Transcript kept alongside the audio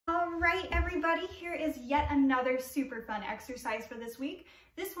everybody, here is yet another super fun exercise for this week.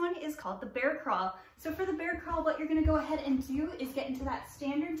 This one is called the bear crawl. So for the bear crawl, what you're gonna go ahead and do is get into that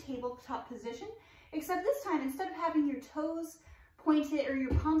standard tabletop position, except this time, instead of having your toes pointed or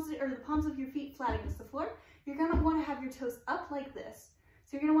your palms or the palms of your feet flat against the floor, you're gonna wanna have your toes up like this.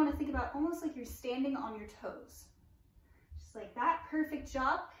 So you're gonna wanna think about almost like you're standing on your toes. Just like that, perfect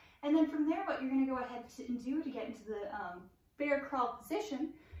job. And then from there, what you're gonna go ahead and do to get into the bear crawl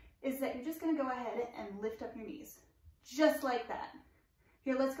position is that you're just gonna go ahead and lift up your knees, just like that.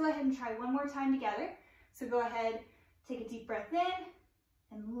 Here, let's go ahead and try one more time together. So go ahead, take a deep breath in,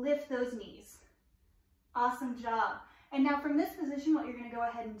 and lift those knees. Awesome job. And now from this position, what you're gonna go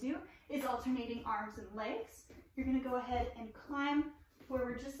ahead and do is alternating arms and legs. You're gonna go ahead and climb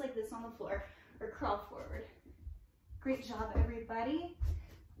forward just like this on the floor, or crawl forward. Great job, everybody.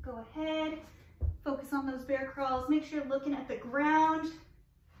 Go ahead, focus on those bear crawls. Make sure you're looking at the ground.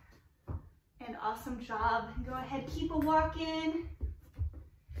 And awesome job. Go ahead, keep a walking.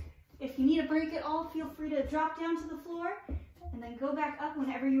 If you need a break at all, feel free to drop down to the floor and then go back up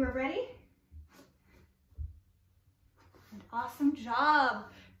whenever you are ready. And awesome job.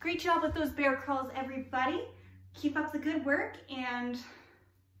 Great job with those bear crawls, everybody. Keep up the good work and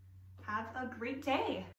have a great day.